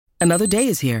Another day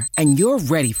is here, and you're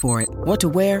ready for it. What to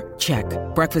wear? Check.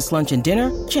 Breakfast, lunch, and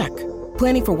dinner? Check.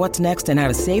 Planning for what's next and how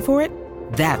to save for it?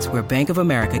 That's where Bank of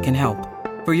America can help.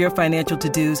 For your financial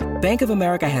to-dos, Bank of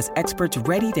America has experts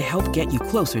ready to help get you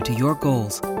closer to your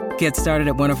goals. Get started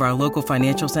at one of our local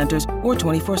financial centers or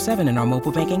 24/7 in our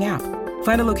mobile banking app.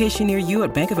 Find a location near you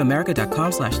at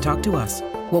bankofamerica.com/talktous.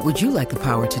 What would you like the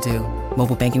power to do?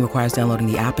 Mobile banking requires downloading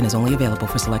the app and is only available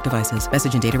for select devices.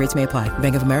 Message and data rates may apply.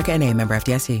 Bank of America N.A., member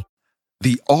FDIC.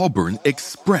 The Auburn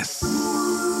Express.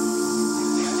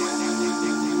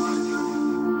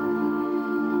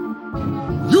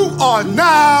 You are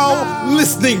now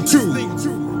listening to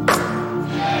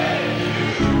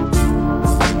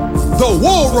The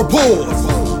War Report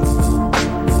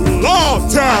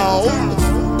LAUB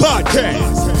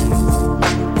Podcast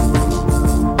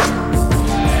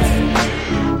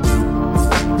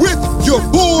with your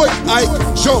boy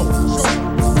Ike Jones.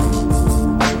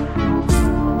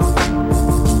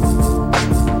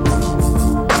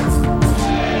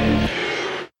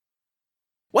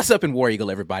 What's up in War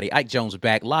Eagle, everybody? Ike Jones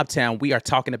back. LAUB. We are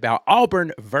talking about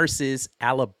Auburn versus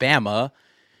Alabama.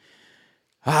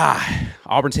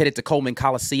 Auburn's headed to Coleman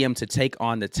Coliseum to take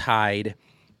on the Tide.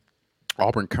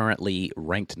 Auburn currently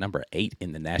ranked number 8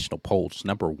 in the national polls,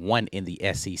 number 1 in the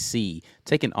SEC,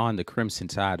 taking on the Crimson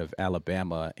Tide of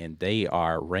Alabama, and they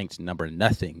are ranked number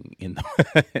nothing in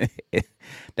the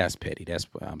That's petty.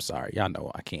 I'm sorry. Y'all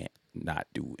know I can't not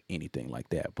do anything like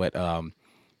that, but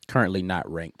currently not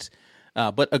ranked.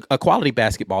 But a quality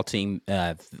basketball team.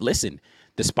 Listen,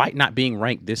 despite not being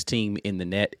ranked, this team in the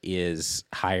net is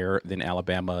higher than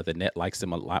Alabama. The net likes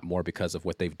them a lot more because of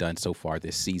what they've done so far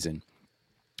this season.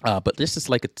 But let's just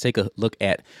take a look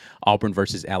at Auburn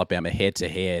versus Alabama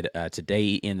head-to-head.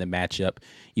 Today in the matchup,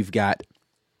 you've got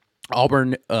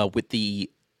Auburn Alabama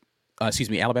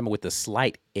with the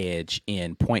slight edge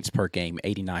in points per game,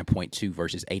 89.2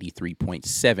 versus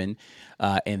 83.7.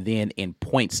 And then in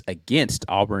points against,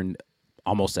 Auburn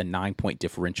almost a 9-point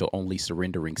differential, only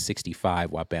surrendering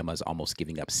 65, while Bama's almost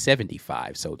giving up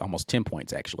 75. So almost 10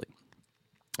 points, actually,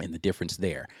 and the difference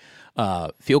there.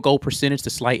 Field goal percentage, the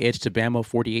slight edge to Bama,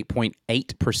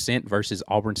 48.8% versus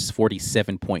Auburn's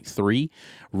 47.3%.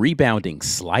 Rebounding,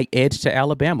 slight edge to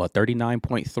Alabama,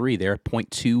 39.3%. They're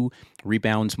 0.2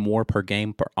 rebounds more per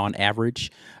game on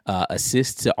average.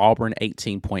 Assists to Auburn,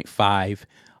 18.5%.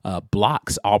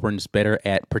 Blocks, Auburn's better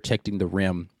at protecting the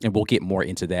rim, and we'll get more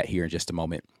into that here in just a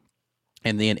moment.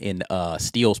 And then in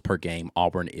steals per game,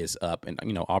 Auburn is up, and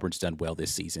Auburn's done well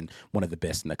this season, one of the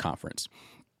best in the conference.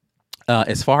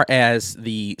 As far as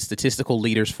the statistical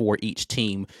leaders for each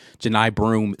team, Janai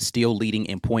Broome still leading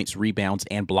in points, rebounds,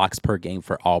 and blocks per game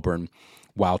for Auburn,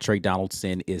 while Trey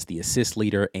Donaldson is the assist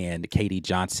leader, and Katie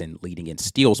Johnson leading in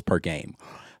steals per game.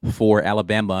 For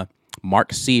Alabama,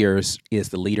 Mark Sears is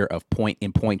the leader of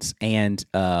points, and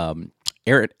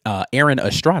Aaron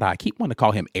Estrada. I keep wanting to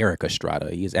call him Eric Estrada.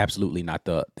 He is absolutely not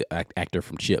the actor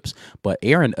from Chips, but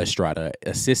Aaron Estrada,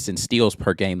 assists and steals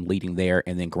per game, leading there,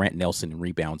 and then Grant Nelson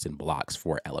rebounds and blocks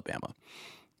for Alabama.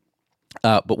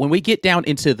 But when we get down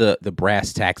into the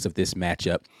brass tacks of this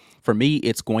matchup, for me,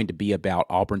 it's going to be about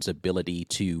Auburn's ability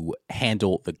to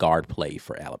handle the guard play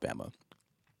for Alabama.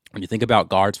 When you think about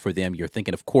guards for them, you're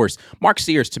thinking, of course, Mark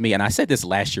Sears to me, and I said this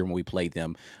last year when we played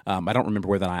them. I don't remember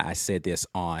whether I said this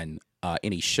on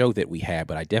any show that we had,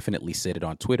 but I definitely said it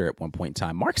on Twitter at one point in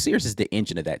time. Mark Sears is the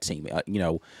engine of that team.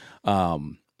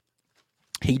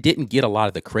 He didn't get a lot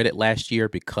of the credit last year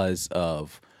because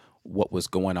of what was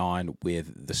going on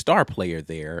with the star player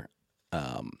there,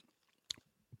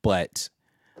 but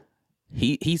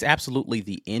he's absolutely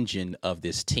the engine of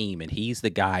this team, and he's the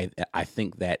guy that I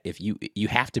think that if you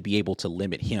have to be able to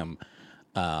limit him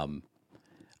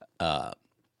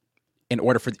in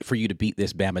order for you to beat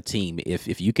this Bama team.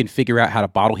 If you can figure out how to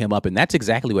bottle him up, and that's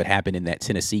exactly what happened in that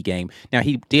Tennessee game. Now,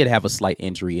 he did have a slight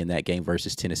injury in that game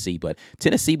versus Tennessee, but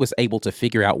Tennessee was able to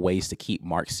figure out ways to keep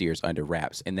Mark Sears under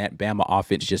wraps, and that Bama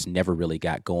offense just never really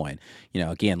got going.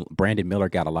 Again, Brandon Miller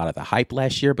got a lot of the hype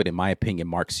last year, but in my opinion,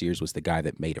 Mark Sears was the guy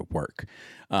that made it work.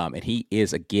 And he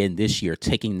is, again, this year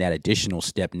taking that additional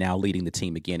step, now leading the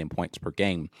team again in points per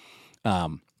game.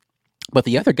 But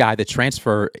the other guy, the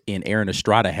transfer in Aaron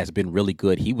Estrada, has been really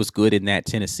good. He was good in that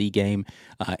Tennessee game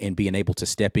and being able to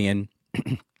step in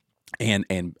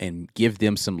and give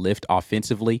them some lift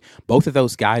offensively. Both of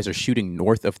those guys are shooting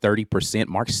north of 30%.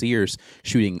 Mark Sears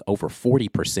shooting over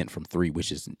 40% from three,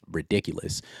 which is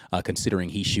ridiculous considering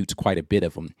he shoots quite a bit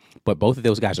of them. But both of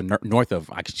those guys are north of,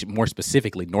 more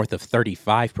specifically, north of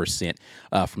 35%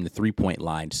 from the three-point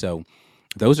line. So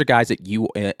those are guys that you,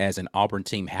 as an Auburn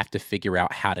team, have to figure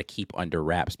out how to keep under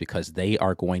wraps, because they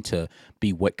are going to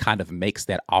be what kind of makes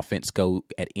that offense go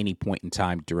at any point in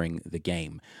time during the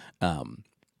game.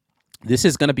 This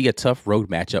is going to be a tough road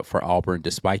matchup for Auburn,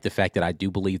 despite the fact that I do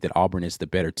believe that Auburn is the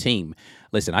better team.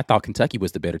 Listen, I thought Kentucky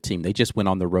was the better team. They just went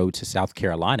on the road to South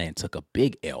Carolina and took a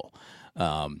big L.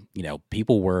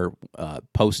 People were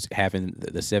post having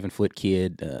the 7-foot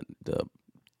kid, the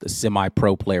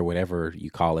semi-pro player, whatever you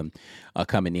call him,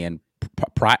 coming in.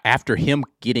 After him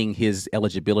getting his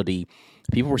eligibility,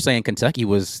 people were saying Kentucky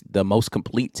was the most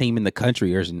complete team in the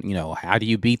country. How do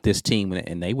you beat this team?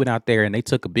 And they went out there and they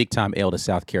took a big-time L to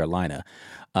South Carolina.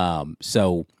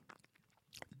 So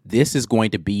this is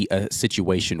going to be a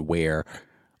situation where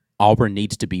Auburn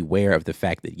needs to be aware of the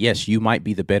fact that, yes, you might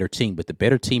be the better team, but the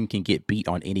better team can get beat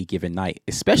on any given night,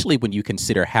 especially when you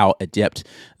consider how adept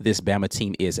this Bama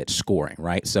team is at scoring,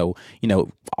 right? So,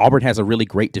 Auburn has a really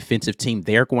great defensive team.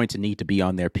 They're going to need to be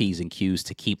on their P's and Q's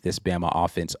to keep this Bama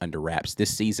offense under wraps. This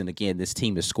season, again, this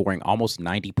team is scoring almost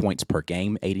 90 points per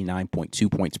game, 89.2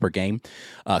 points per game,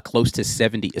 close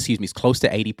to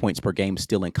 80 points per game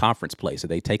still in conference play. So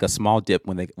they take a small dip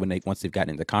once they've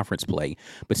gotten into conference play,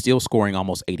 but still scoring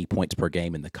almost 80 points per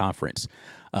game in the conference.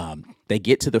 They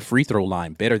get to the free throw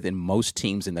line better than most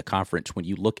teams in the conference. When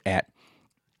you look at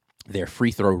their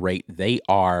free throw rate, they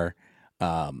are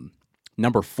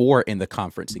number 4 in the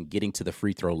conference in getting to the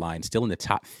free throw line, still in the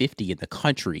top 50 in the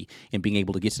country in being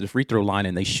able to get to the free throw line,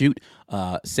 and they shoot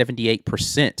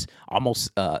 78%,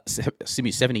 almost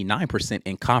 79%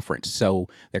 in conference. So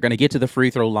they're going to get to the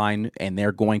free throw line, and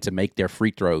they're going to make their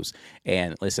free throws.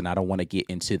 And listen, I don't want to get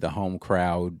into the home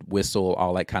crowd whistle,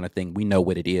 all that kind of thing. We know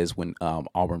what it is when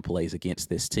Auburn plays against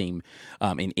this team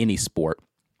in any sport.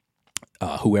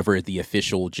 Whoever the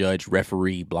official, judge,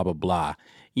 referee, blah, blah, blah,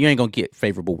 you ain't going to get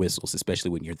favorable whistles, especially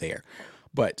when you're there.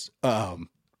 But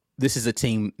this is a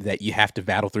team that you have to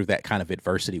battle through that kind of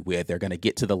adversity with. They're going to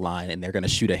get to the line, and they're going to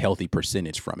shoot a healthy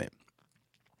percentage from it.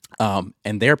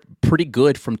 And they're pretty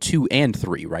good from 2 and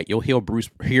 3, right? You'll hear Bruce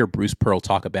Pearl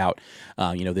talk about,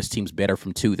 this team's better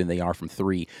from 2 than they are from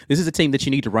 3. This is a team that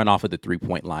you need to run off of the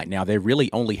 3-point line. Now, they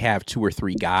really only have 2 or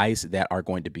 3 guys that are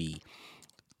going to be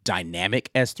dynamic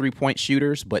as 3-point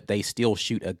shooters, but they still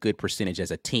shoot a good percentage as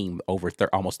a team, over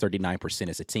almost 39%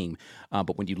 as a team.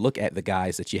 But when you look at the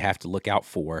guys that you have to look out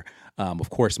for, of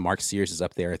course, Mark Sears is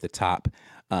up there at the top.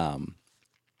 Aaron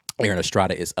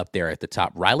Estrada is up there at the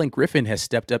top. Rylan Griffin has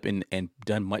stepped up and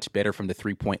done much better from the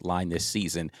 3-point line this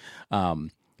season.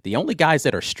 The only guys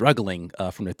that are struggling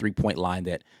from the 3-point line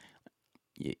that,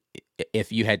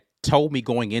 if you had told me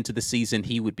going into the season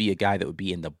he would be a guy that would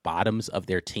be in the bottoms of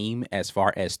their team as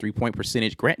far as 3-point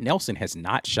percentage, Grant Nelson has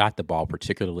not shot the ball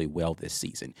particularly well this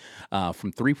season.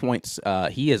 From 3 points,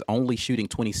 he is only shooting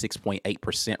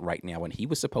 26.8% right now, and he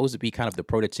was supposed to be kind of the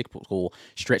prototypical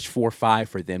stretch 4-5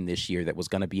 for them this year that was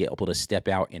going to be able to step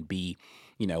out and be,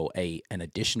 an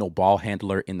additional ball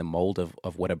handler in the mold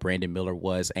of what a Brandon Miller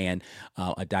was, and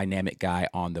a dynamic guy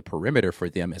on the perimeter for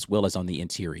them as well as on the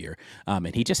interior.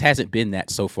 And he just hasn't been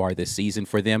that so far this season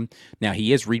for them. Now,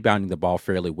 he is rebounding the ball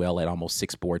fairly well at almost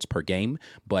 6 boards per game,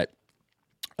 but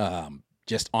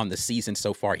just on the season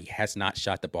so far, he has not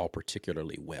shot the ball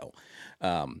particularly well.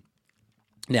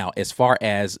 Now, as far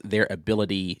as their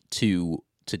ability to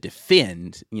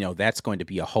defend, that's going to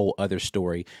be a whole other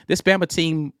story. This Bama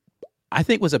team, I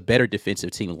think, was a better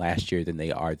defensive team last year than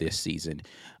they are this season.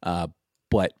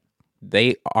 But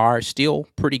they are still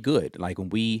pretty good. Like, when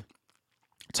we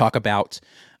talk about,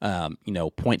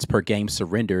 points per game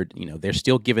surrendered, they're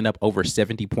still giving up over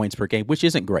 70 points per game, which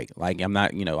isn't great. Like, I'm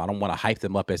not, I don't want to hype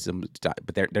them up as them,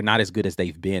 but they're not as good as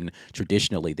they've been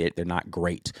traditionally. They're not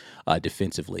great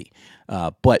defensively.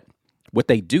 But what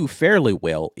they do fairly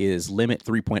well is limit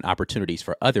 3-point opportunities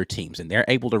for other teams, and they're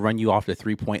able to run you off the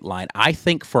 3-point line. I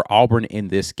think for Auburn in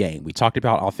this game, we talked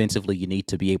about offensively, you need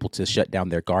to be able to shut down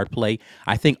their guard play.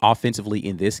 I think offensively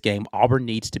in this game, Auburn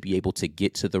needs to be able to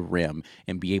get to the rim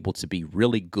and be able to be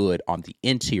really good on the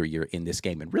interior in this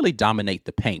game and really dominate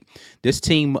the paint. This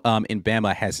team in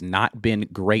Bama has not been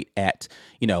great at,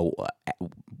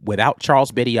 without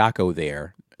Charles Bediako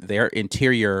there, their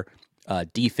interior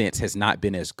defense has not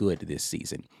been as good this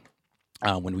season.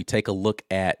 When we take a look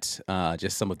at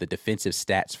just some of the defensive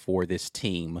stats for this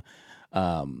team,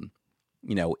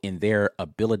 in their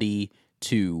ability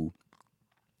to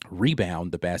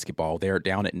rebound the basketball, they're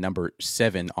down at number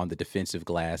 7 on the defensive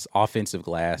glass. Offensive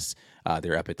glass,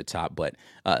 they're up at the top, but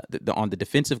on the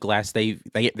defensive glass,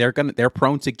 they're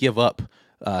prone to give up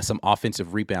some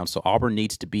offensive rebounds. So Auburn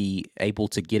needs to be able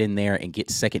to get in there and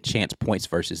get second chance points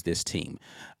versus this team.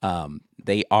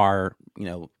 They are,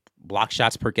 block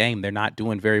shots per game, they're not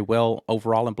doing very well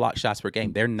overall in block shots per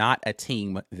game. They're not a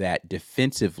team that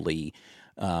defensively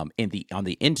on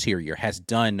the interior has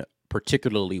done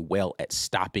particularly well at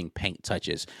stopping paint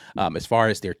touches. As far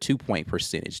as their 2-point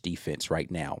percentage defense right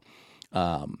now,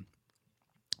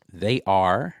 they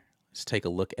are, let's take a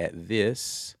look at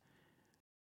this,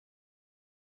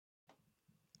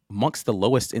 amongst the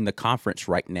lowest in the conference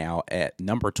right now, at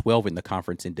number 12 in the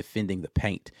conference in defending the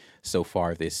paint so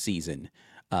far this season.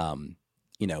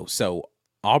 So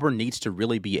Auburn needs to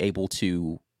really be able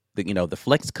to, the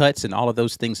flex cuts and all of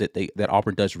those things that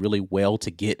Auburn does really well to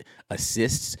get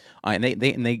assists, and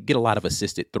they get a lot of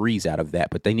assisted threes out of that,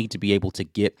 but they need to be able to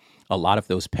get a lot of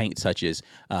those paint touches.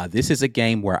 This is a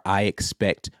game where I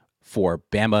expect for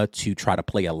Bama to try to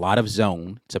play a lot of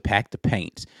zone to pack the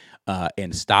paint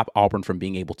and stop Auburn from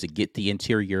being able to get the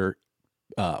interior,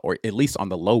 or at least on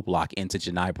the low block, into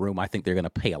Janai Broome. I think they're going to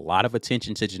pay a lot of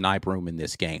attention to Janai Broome in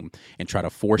this game and try to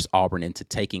force Auburn into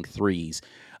taking threes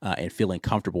and feeling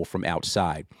comfortable from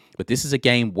outside. But this is a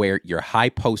game where your high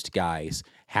post guys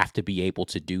have to be able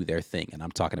to do their thing. And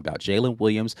I'm talking about Jalen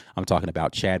Williams. I'm talking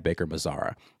about Chad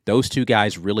Baker-Mazara. Those two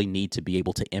guys really need to be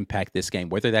able to impact this game,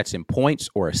 whether that's in points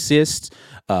or assists,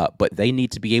 but they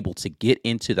need to be able to get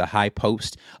into the high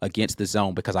post against the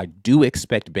zone, because I do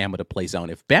expect Bama to play zone.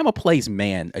 If Bama plays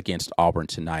man against Auburn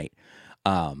tonight,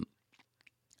 I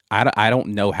don't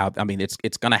know how. I mean,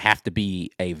 it's going to have to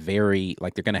be a very,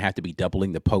 like, they're going to have to be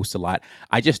doubling the post a lot.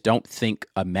 I just don't think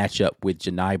a matchup with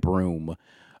Janai Broome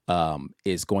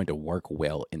is going to work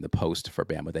well in the post for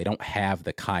Bama. They don't have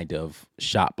the kind of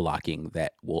shot blocking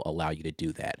that will allow you to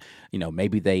do that.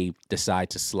 Maybe they decide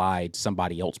to slide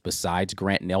somebody else besides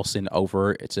Grant Nelson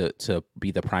over to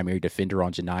be the primary defender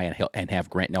on Janai and have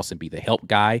Grant Nelson be the help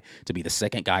guy, to be the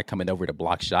second guy coming over to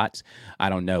block shots. I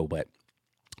don't know, but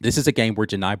this is a game where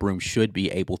Janai Broome should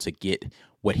be able to get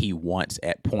what he wants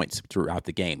at points throughout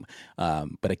the game.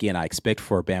 But again, I expect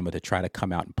for Bama to try to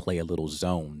come out and play a little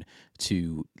zone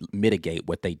to mitigate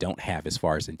what they don't have as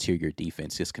far as interior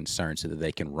defense is concerned, so that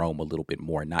they can roam a little bit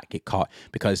more and not get caught.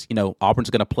 Because, Auburn's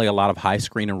going to play a lot of high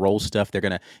screen and roll stuff. They're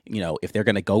going to, if they're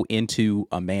going to go into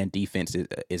a man defense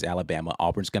is Alabama,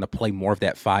 Auburn's going to play more of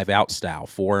that 5-out style,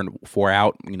 4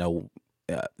 out,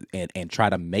 and try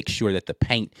to make sure that the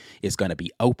paint is going to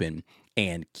be open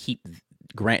and keep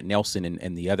Grant Nelson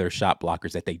and the other shot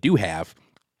blockers that they do have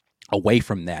away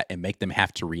from that and make them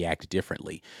have to react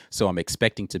differently. So I'm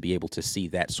expecting to be able to see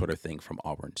that sort of thing from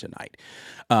Auburn tonight.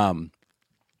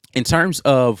 In terms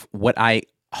of what I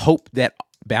hope that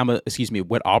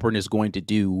what Auburn is going to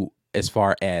do as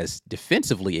far as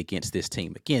defensively against this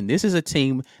team. Again, this is a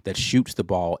team that shoots the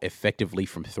ball effectively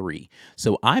from three.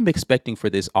 So I'm expecting for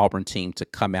this Auburn team to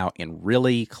come out and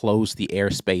really close the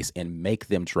airspace and make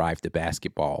them drive the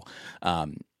basketball.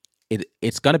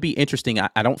 It's going to be interesting.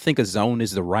 I don't think a zone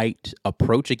is the right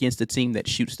approach against a team that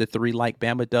shoots the three like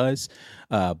Bama does,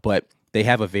 but they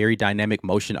have a very dynamic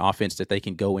motion offense that they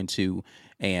can go into,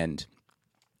 and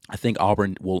I think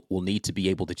Auburn will need to be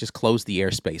able to just close the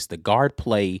airspace. The guard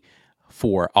play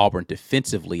for Auburn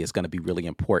defensively is going to be really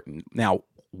important. Now,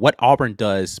 what Auburn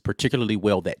does particularly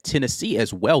well, that Tennessee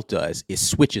as well does, is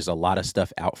switches a lot of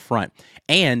stuff out front.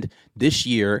 And this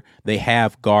year, they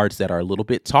have guards that are a little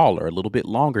bit taller, a little bit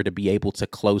longer, to be able to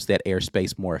close that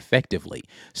airspace more effectively.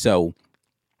 So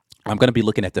I'm going to be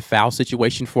looking at the foul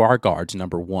situation for our guards,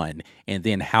 number one, and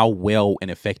then how well and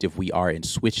effective we are in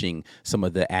switching some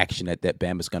of the action that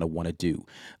Bama's going to want to do.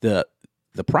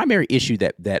 The primary issue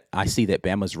that I see that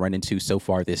Bama's run into so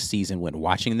far this season when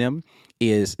watching them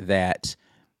is that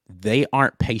they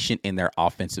aren't patient in their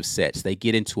offensive sets. They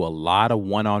get into a lot of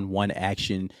one-on-one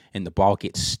action and the ball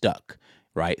gets stuck,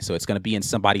 right? So it's going to be in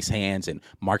somebody's hands, and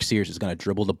Mark Sears is going to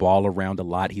dribble the ball around a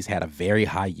lot. He's had a very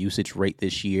high usage rate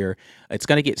this year. It's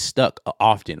going to get stuck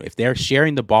often. If they're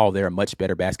sharing the ball, they're a much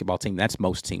better basketball team. That's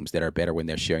most teams that are better when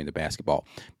they're sharing the basketball.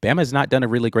 Bama has not done a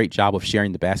really great job of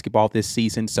sharing the basketball this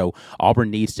season, so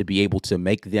Auburn needs to be able to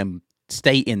make them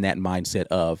stay in that mindset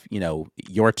of,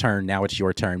 your turn, now it's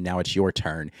your turn, now it's your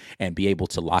turn, and be able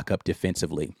to lock up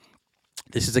defensively.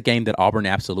 This is a game that Auburn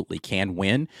absolutely can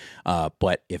win,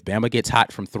 but if Bama gets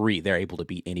hot from three, they're able to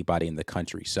beat anybody in the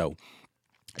country. So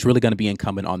it's really going to be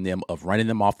incumbent on them of running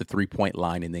them off the three-point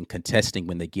line and then contesting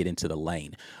when they get into the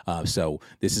lane. So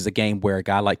this is a game where a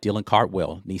guy like Dylan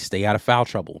Cartwell needs to stay out of foul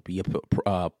trouble, be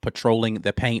patrolling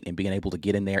the paint and being able to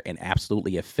get in there and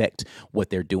absolutely affect what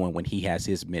they're doing when he has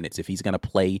his minutes. If he's going to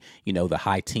play, the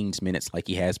high teens minutes like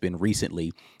he has been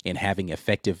recently, and having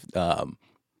effective,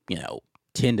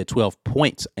 10 to 12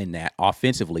 points in that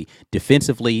offensively.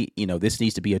 Defensively, this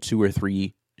needs to be a 2 or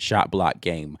 3 shot block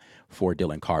game for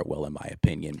Dylan Cardwell, in my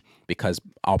opinion, because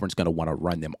Auburn's going to want to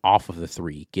run them off of the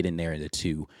 3, get in there in the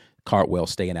 2. Cardwell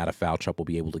staying out of foul trouble,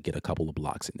 be able to get a couple of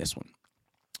blocks in this one.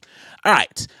 All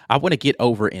right, I want to get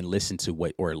over and listen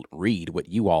to or read what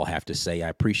you all have to say. I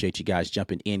appreciate you guys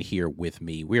jumping in here with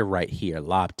me. We're right here,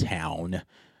 LAUB Town,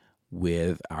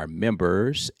 with our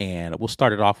members, and we'll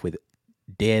start it off with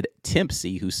Dead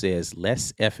Tempsey, who says,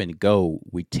 "Let's effing go.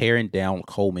 We tearing down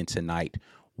Coleman tonight.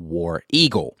 War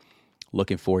Eagle."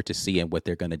 Looking forward to seeing what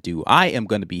they're going to do. I am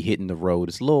going to be hitting the road.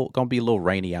 It's going to be a little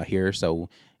rainy out here, so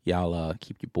y'all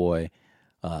keep your boy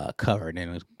covered,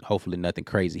 and hopefully nothing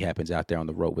crazy happens out there on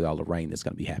the road with all the rain that's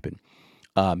going to be happening.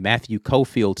 Matthew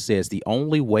Cofield says, "The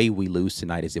only way we lose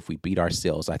tonight is if we beat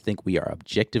ourselves. I think we are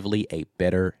objectively a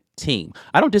better team."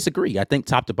 I don't disagree. I think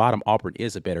top to bottom, Auburn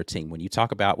is a better team. When you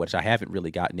talk about, which I haven't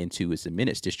really gotten into, is the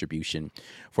minutes distribution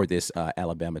for this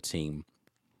Alabama team.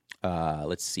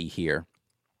 Let's see here.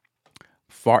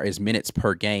 Far as minutes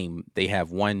per game, they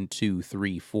have 1, 2,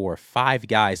 3, 4, 5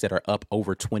 guys that are up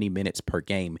over 20 minutes per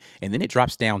game. And then it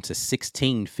drops down to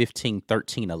 16, 15,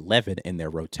 13, 11 in their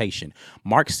rotation.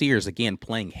 Mark Sears, again,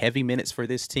 playing heavy minutes for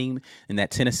this team. In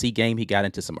that Tennessee game, he got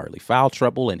into some early foul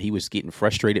trouble, and he was getting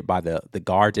frustrated by the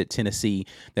guards at Tennessee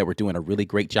that were doing a really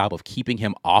great job of keeping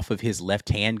him off of his left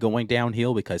hand going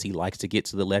downhill because he likes to get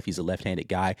to the left. He's a left-handed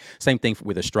guy. Same thing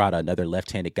with Estrada, another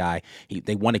left-handed guy.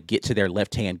 They want to get to their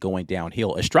left hand going downhill.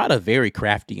 Estrada very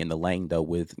crafty in the lane, though,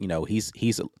 with,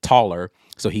 he's taller,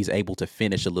 so he's able to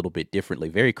finish a little bit differently.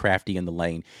 Very crafty in the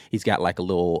lane. He's got like a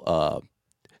little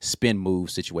spin move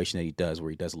situation that he does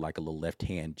where he does like a little left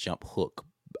hand jump hook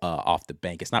off the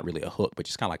bank. It's not really a hook, but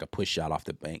just kind of like a push shot off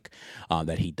the bank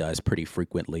that he does pretty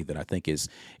frequently, that I think is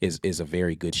a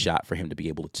very good shot for him to be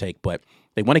able to take. But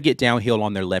they want to get downhill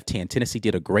on their left hand. Tennessee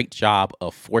did a great job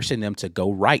of forcing them to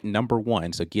go right, number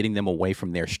one, so getting them away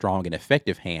from their strong and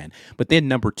effective hand. But then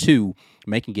number two,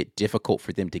 making it difficult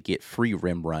for them to get free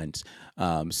rim runs.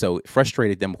 So it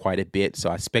frustrated them quite a bit. So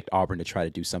I expect Auburn to try to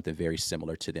do something very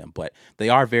similar to them. But they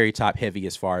are very top heavy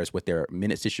as far as with their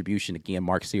minutes distribution. Again,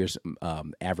 Mark Sears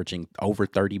averaging over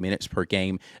 30 minutes per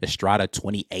game. Estrada,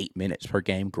 28 minutes per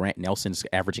game. Grant Nelson's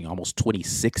averaging almost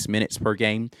 26 minutes per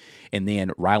game. And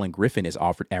then Rylan Griffin is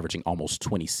averaging almost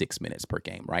 26 minutes per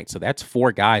game, right? So that's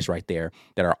 4 guys right there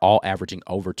that are all averaging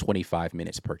over 25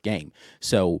 minutes per game.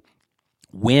 So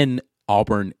when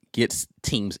Auburn gets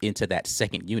teams into that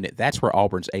second unit, that's where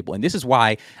Auburn's able. And this is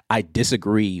why I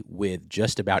disagree with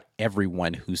just about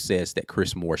everyone who says that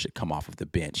Chris Moore should come off of the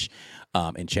bench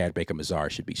and Chad Baker-Mazara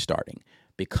should be starting.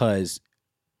 Because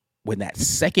when that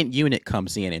second unit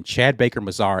comes in and Chad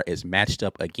Baker-Mazara is matched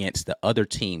up against the other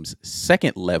team's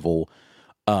second level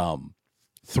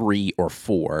 3 or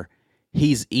 4,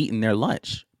 he's eating their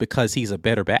lunch because he's a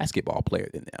better basketball player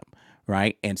than them,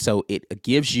 right? And so it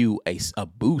gives you a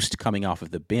boost coming off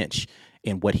of the bench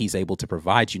in what he's able to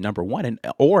provide you, number one. And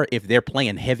or if they're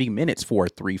playing heavy minutes for a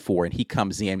 3-4 and he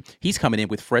comes in, he's coming in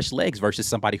with fresh legs versus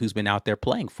somebody who's been out there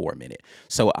playing for a minute.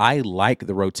 So I like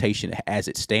the rotation as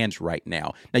it stands right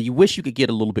now. Now, you wish you could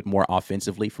get a little bit more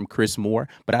offensively from Chris Moore,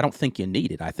 but I don't think you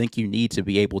need it. I think you need to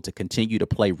be able to continue to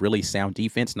play really sound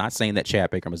defense. Not saying that Chad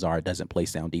Baker-Mazara doesn't play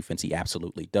sound defense. He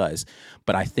absolutely does.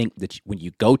 But I think that when you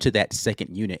go to that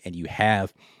second unit and you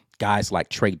have guys like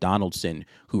Trey Donaldson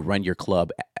who run your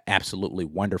club absolutely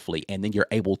wonderfully, and then you're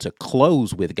able to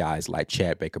close with guys like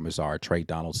Chad Baker-Mazara, Trey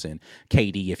Donaldson,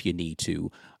 KD if you need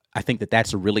to. I think that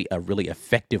that's a really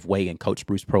effective way, and Coach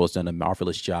Bruce Pearl has done a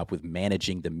marvelous job with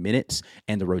managing the minutes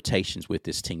and the rotations with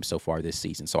this team so far this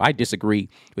season. So I disagree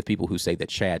with people who say that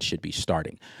Chad should be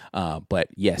starting. But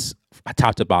yes,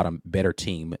 top to bottom, better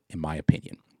team in my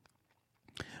opinion.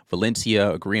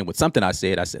 Valencia agreeing with something I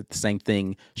said. I said the same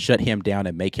thing, shut him down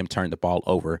and make him turn the ball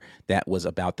over. That was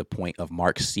about the point of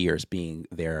Mark Sears being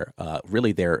their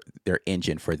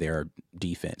engine for their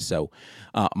defense. So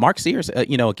Mark Sears,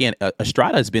 again,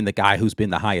 Estrada has been the guy who's been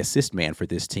the high assist man for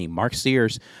this team. Mark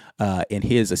Sears in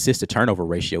his assist to turnover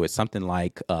ratio is something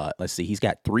like, he's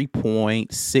got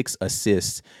 3.6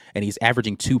 assists and he's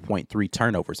averaging 2.3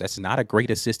 turnovers. That's not a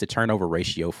great assist to turnover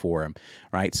ratio for him,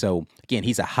 right? So again,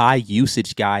 he's a high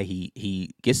usage guy.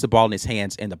 He gets the ball in his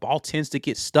hands, and the ball tends to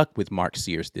get stuck with Mark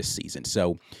Sears this season.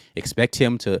 So expect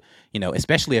him to,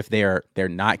 especially if they're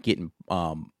not getting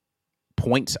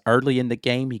points early in the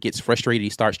game, he gets frustrated. He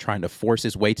starts trying to force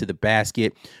his way to the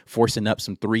basket, forcing up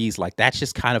some threes. Like, that's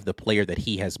just kind of the player that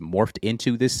he has morphed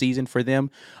into this season for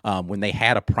them. When they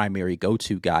had a primary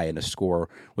go-to guy in a scorer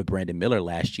with Brandon Miller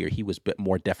last year, he was a bit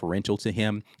more deferential to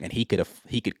him, and he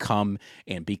could come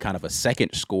and be kind of a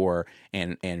second scorer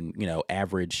and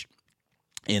average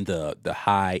in the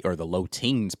high or the low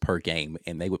teens per game,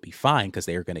 and they would be fine because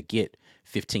they are going to get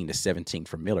 15 to 17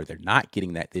 from Miller. They're not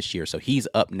getting that this year. So he's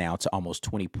up now to almost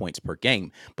 20 points per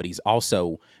game, but he's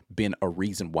also been a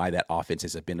reason why that offense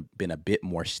has been a bit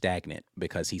more stagnant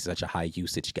because he's such a high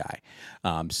usage guy.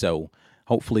 So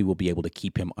hopefully we'll be able to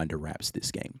keep him under wraps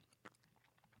this game.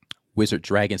 Wizard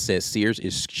Dragon says Sears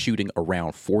is shooting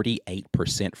around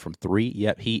 48% from three.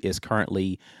 Yep, he is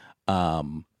currently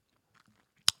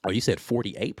oh, you said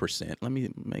 48%. Let me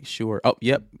make sure. Oh,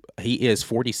 yep. He is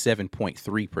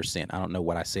 47.3%. I don't know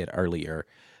what I said earlier.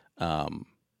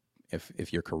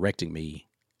 If you're correcting me.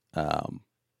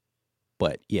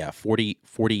 But yeah,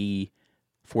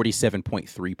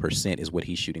 47.3% is what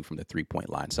he's shooting from the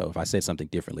 3-point line. So if I said something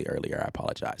differently earlier, I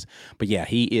apologize. But yeah,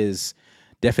 he is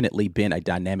definitely been a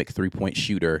dynamic 3-point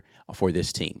shooter for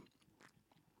this team.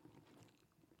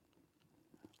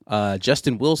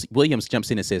 Justin Williams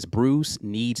jumps in and says Bruce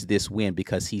needs this win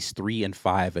because he's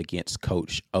 3-5 against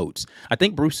Coach Oates. I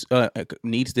think Bruce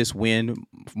needs this win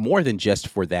more than just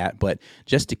for that, but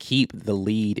just to keep the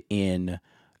lead in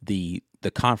the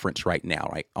conference right now,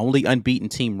 right? Only unbeaten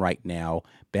team right now.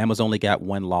 Bama's only got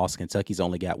one loss. Kentucky's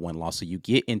only got one loss. So you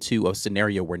get into a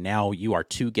scenario where now you are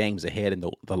 2 games ahead in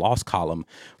the loss column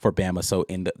for Bama. So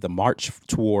in the march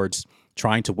towards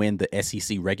trying to win the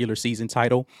SEC regular season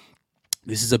title,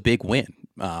 this is a big win.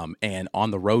 And on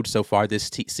the road so far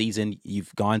this season,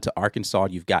 you've gone to Arkansas,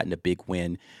 you've gotten a big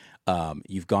win.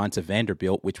 You've gone to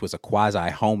Vanderbilt, which was a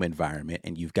quasi-home environment,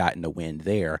 and you've gotten a win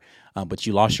there. But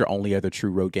you lost your only other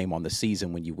true road game on the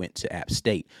season when you went to App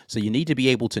State. So you need to be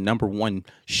able to, number one,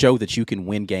 show that you can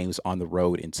win games on the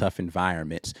road in tough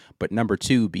environments. But number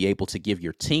two, be able to give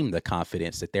your team the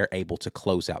confidence that they're able to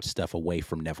close out stuff away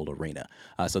from Neville Arena.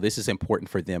 So this is important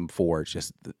for them for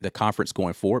just the conference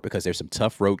going forward because there's some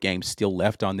tough road games still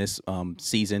left on this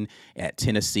season. At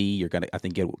Tennessee, you're going to, I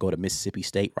think, go to Mississippi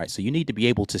State, right? So you need to be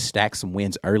able to stack some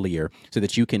wins earlier so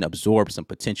that you can absorb some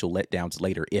potential letdowns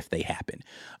later if they happen.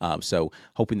 So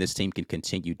hoping this team can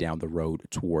continue down the road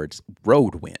towards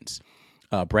road wins.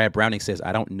 Brad Browning says,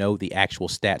 I don't know the actual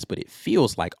stats, but it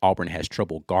feels like Auburn has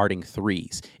trouble guarding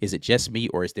threes. Is it just me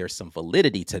or is there some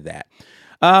validity to that?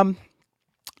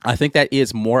 I think that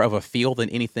is more of a feel than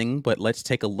anything, but let's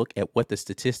take a look at what the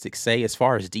statistics say. As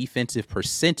far as defensive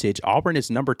percentage, Auburn is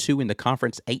number 2 in the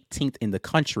conference, 18th in the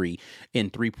country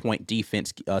in 3-point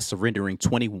defense, surrendering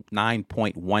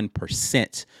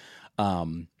 29.1%.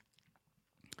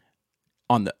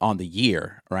 On the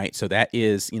year, right? So that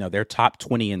is, they're top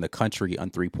 20 in the country on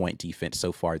 3-point defense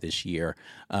so far this year.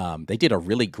 They did a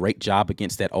really great job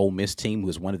against that Ole Miss team, who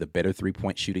was one of the better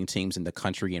 3-point shooting teams in the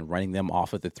country, and running them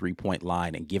off of the 3-point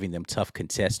line and giving them tough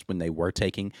contests when they were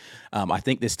taking. I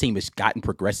think this team has gotten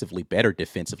progressively better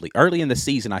defensively. Early in the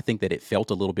season, I think that it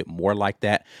felt a little bit more like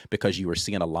that because you were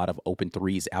seeing a lot of open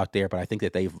threes out there, but I think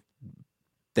that they've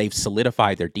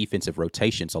solidified their defensive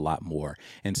rotations a lot more.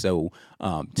 And so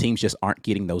teams just aren't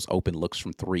getting those open looks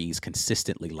from threes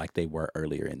consistently like they were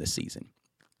earlier in the season.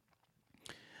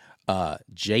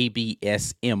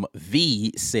 JBSMV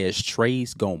says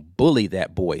Trey's going to bully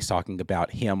that boy, talking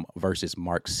about him versus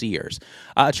Mark Sears.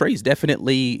 Trey's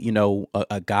definitely,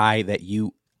 a guy that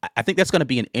I think that's going to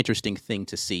be an interesting thing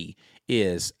to see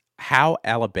is how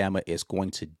Alabama is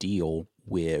going to deal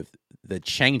with the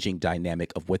changing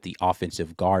dynamic of what the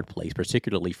offensive guard plays,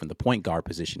 particularly from the point guard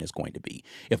position, is going to be.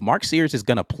 If Mark Sears is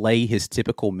going to play his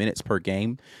typical minutes per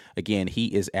game, again, he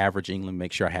is averaging, let me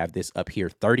make sure I have this up here,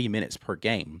 30 minutes per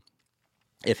game.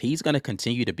 If he's going to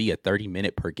continue to be a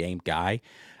 30-minute per game guy,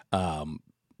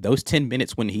 those 10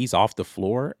 minutes when he's off the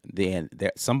floor, then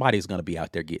somebody's going to be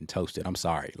out there getting toasted. I'm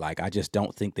sorry. I just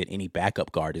don't think that any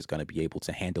backup guard is going to be able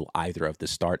to handle either of the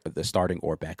starting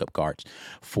or backup guards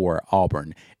for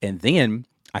Auburn. And then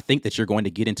I think that you're going to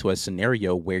get into a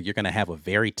scenario where you're going to have a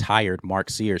very tired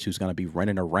Mark Sears who's going to be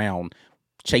running around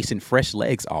chasing fresh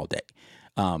legs all day.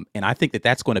 And I think that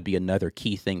that's going to be another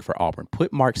key thing for Auburn.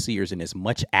 Put Mark Sears in as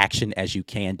much action as you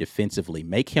can defensively.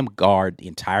 Make him guard the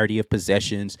entirety of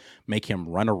possessions. Make him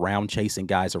run around chasing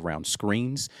guys around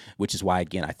screens, which is why,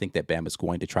 again, I think that Bama's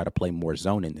going to try to play more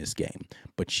zone in this game.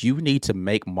 But you need to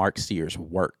make Mark Sears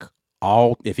work.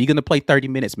 If he's going to play 30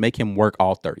 minutes, make him work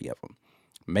all 30 of them.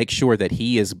 Make sure that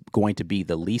he is going to be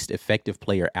the least effective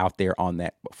player out there on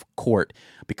that court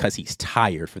because he's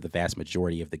tired for the vast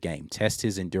majority of the game. Test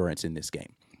his endurance in this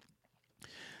game.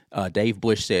 Dave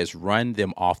Bush says, run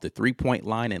them off the 3-point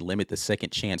line and limit the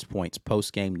second chance points.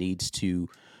 Post-game needs to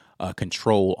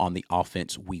control on the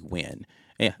offense, we win.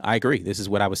 Yeah, I agree. This is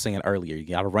what I was saying earlier. You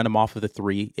got to run them off of the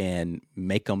three and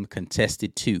make them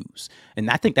contested twos.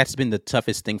 And I think that's been the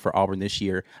toughest thing for Auburn this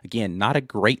year. Again, not a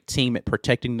great team at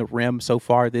protecting the rim so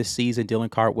far this season.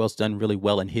 Dylan Cardwell's done really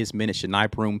well in his minutes.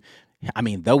 Shania Broom, I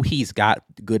mean, though he's got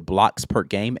good blocks per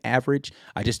game average,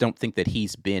 I just don't think that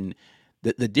he's been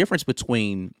the difference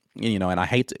between, and I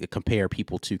hate to compare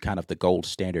people to kind of the gold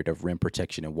standard of rim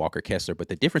protection and Walker Kessler, but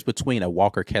the difference between a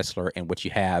Walker Kessler and what you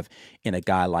have in a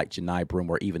guy like Janai Broom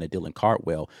or even a Dylan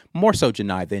Cardwell, more so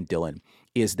Janai than Dylan,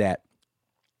 is that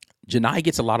Janai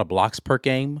gets a lot of blocks per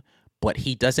game, but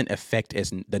he doesn't affect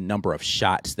as the number of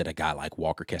shots that a guy like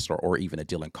Walker Kessler or even a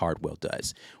Dylan Cardwell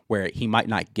does, where he might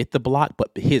not get the block, but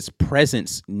his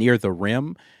presence near the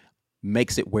rim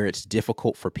makes it where it's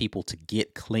difficult for people to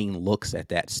get clean looks at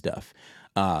that stuff.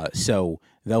 So,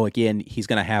 though, again, he's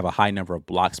going to have a high number of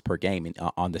blocks per game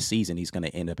on the season, he's going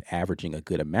to end up averaging a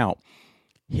good amount.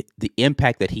 The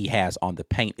impact that he has on the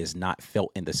paint is not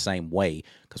felt in the same way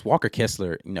because Walker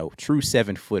Kessler, true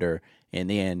 7-footer, and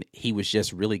then he was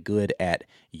just really good at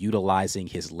utilizing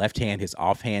his left hand, his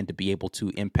offhand to be able to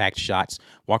impact shots.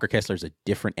 Walker Kessler is a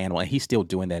different animal, and he's still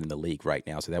doing that in the league right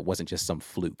now. So that wasn't just some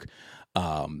fluke.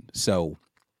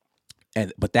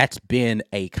 But that's been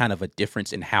a kind of a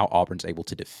difference in how Auburn's able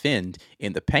to defend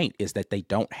in the paint is that they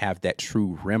don't have that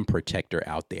true rim protector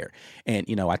out there. And,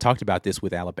 I talked about this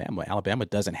with Alabama. Alabama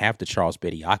doesn't have the Charles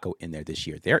Bediako in there this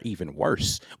year. They're even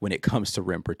worse when it comes to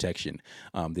rim protection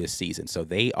this season. So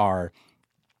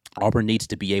Auburn needs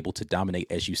to be able to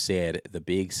dominate, as you said, the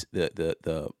bigs,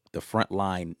 the front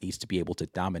line needs to be able to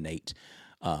dominate.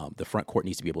 The front court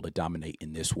needs to be able to dominate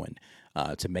in this one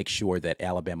to make sure that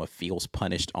Alabama feels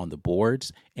punished on the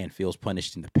boards and feels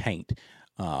punished in the paint.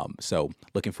 So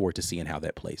looking forward to seeing how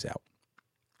that plays out.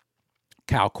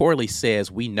 Kyle Corley says,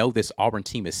 we know this Auburn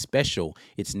team is special.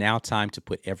 It's now time to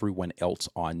put everyone else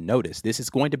on notice. This is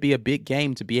going to be a big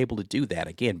game to be able to do that.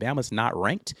 Again, Bama's not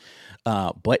ranked,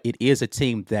 but it is a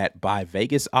team that by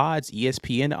Vegas odds,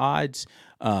 ESPN odds,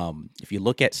 if you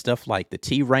look at stuff like the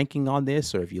T ranking on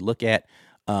this, or if you look at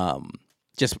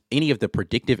just any of the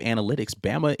predictive analytics,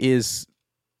 Bama is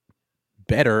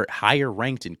better, higher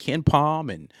ranked in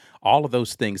KenPom and all of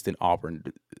those things than Auburn.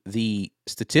 The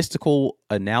statistical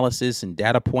analysis and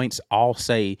data points all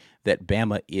say that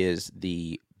Bama is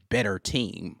the better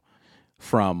team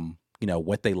from,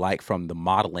 what they like from the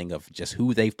modeling of just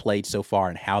who they've played so far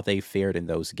and how they've fared in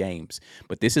those games.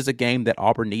 But this is a game that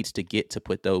Auburn needs to get to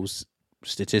put those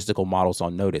statistical models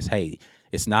on notice. Hey,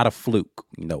 it's not a fluke.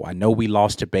 I know we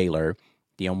lost to Baylor,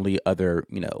 the only other,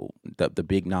 the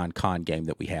big non-con game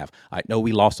that we have. I know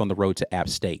we lost on the road to App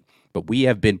State, but we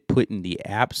have been putting the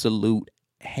absolute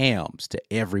hams to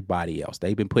everybody else.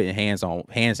 They've been putting hands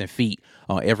and feet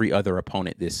on every other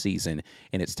opponent this season,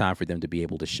 and it's time for them to be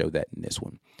able to show that in this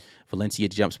one. Valencia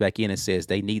jumps back in and says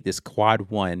they need this quad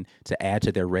one to add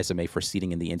to their resume for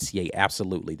seeding in the NCAA.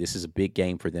 Absolutely. This is a big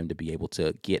game for them to be able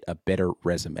to get a better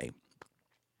resume.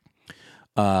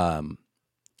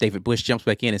 David Bush jumps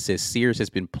back in and says Sears has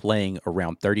been playing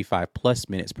around 35-plus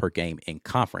minutes per game in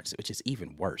conference, which is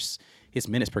even worse. His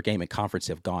minutes per game in conference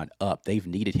have gone up. They've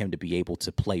needed him to be able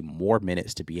to play more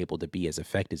minutes to be able to be as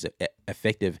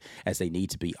effective as they need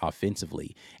to be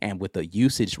offensively. And with the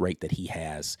usage rate that he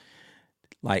has,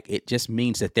 it just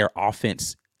means that their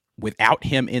offense, without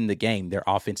him in the game, their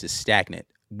offense is stagnant.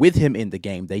 With him in the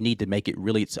game, they need to make it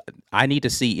really – I need to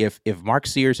see if Mark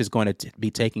Sears is going to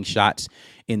be taking shots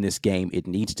in this game, it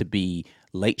needs to be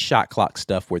late shot clock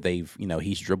stuff where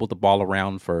he's dribbled the ball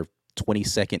around for 20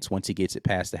 seconds once he gets it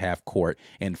past the half court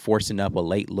and forcing up a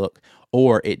late look,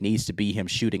 or it needs to be him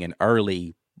shooting an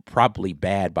early, probably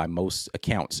bad by most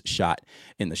accounts, shot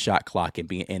in the shot clock and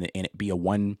it be a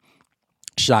one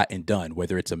shot and done,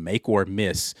 whether it's a make or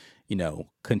miss,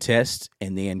 contest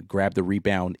and then grab the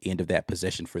rebound end of that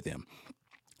possession for them.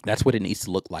 That's what it needs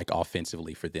to look like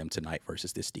offensively for them tonight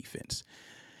versus this defense.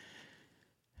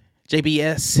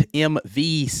 JBS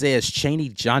MV says Chaney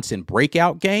Johnson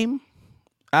breakout game.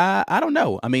 I don't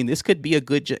know. I mean, this could be a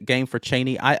good game for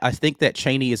Chaney. I think that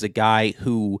Chaney is a guy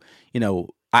who,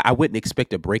 I wouldn't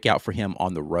expect a breakout for him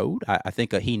on the road. I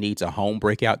think he needs a home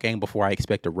breakout game before I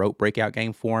expect a road breakout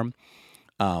game for him.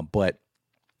 But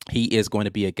he is going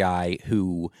to be a guy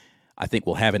who I think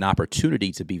will have an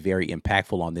opportunity to be very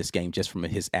impactful on this game just from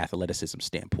his athleticism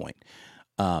standpoint.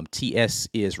 TS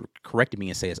is correcting me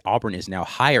and says Auburn is now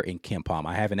higher in KenPom.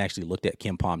 I haven't actually looked at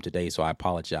KenPom today, so I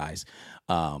apologize.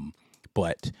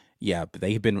 But yeah,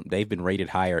 they've been rated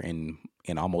higher in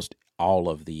almost all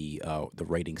of the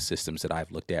rating systems that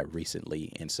I've looked at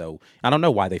recently. And so I don't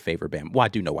know why they favor Bama. Well, I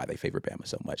do know why they favor Bama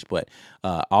so much, but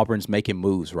Auburn's making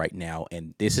moves right now,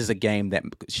 and this is a game that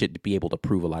should be able to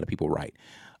prove a lot of people right.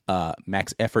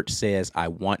 Max Effort says, I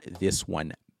want this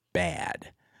one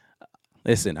bad.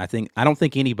 Listen, I don't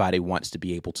think anybody wants to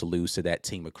be able to lose to that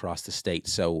team across the state.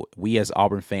 So we as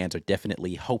Auburn fans are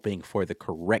definitely hoping for the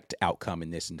correct outcome in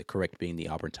this, and the correct being the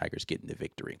Auburn Tigers getting the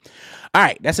victory. All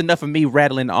right, that's enough of me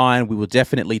rattling on. We will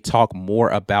definitely talk more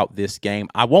about this game.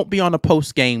 I won't be on the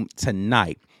post game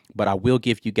tonight, but I will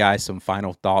give you guys some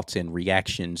final thoughts and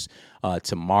reactions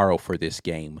tomorrow for this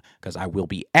game, because I will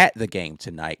be at the game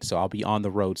tonight. So I'll be on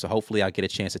the road. So hopefully I'll get a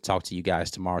chance to talk to you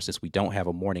guys tomorrow, since we don't have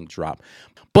a morning drop.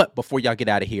 But before y'all get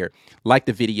out of here, like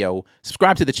the video,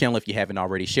 subscribe to the channel if you haven't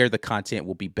already, share the content.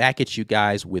 We'll be back at you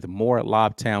guys with more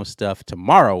LAUB Town stuff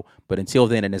tomorrow. But until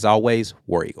then, and as always,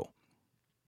 War Eagle.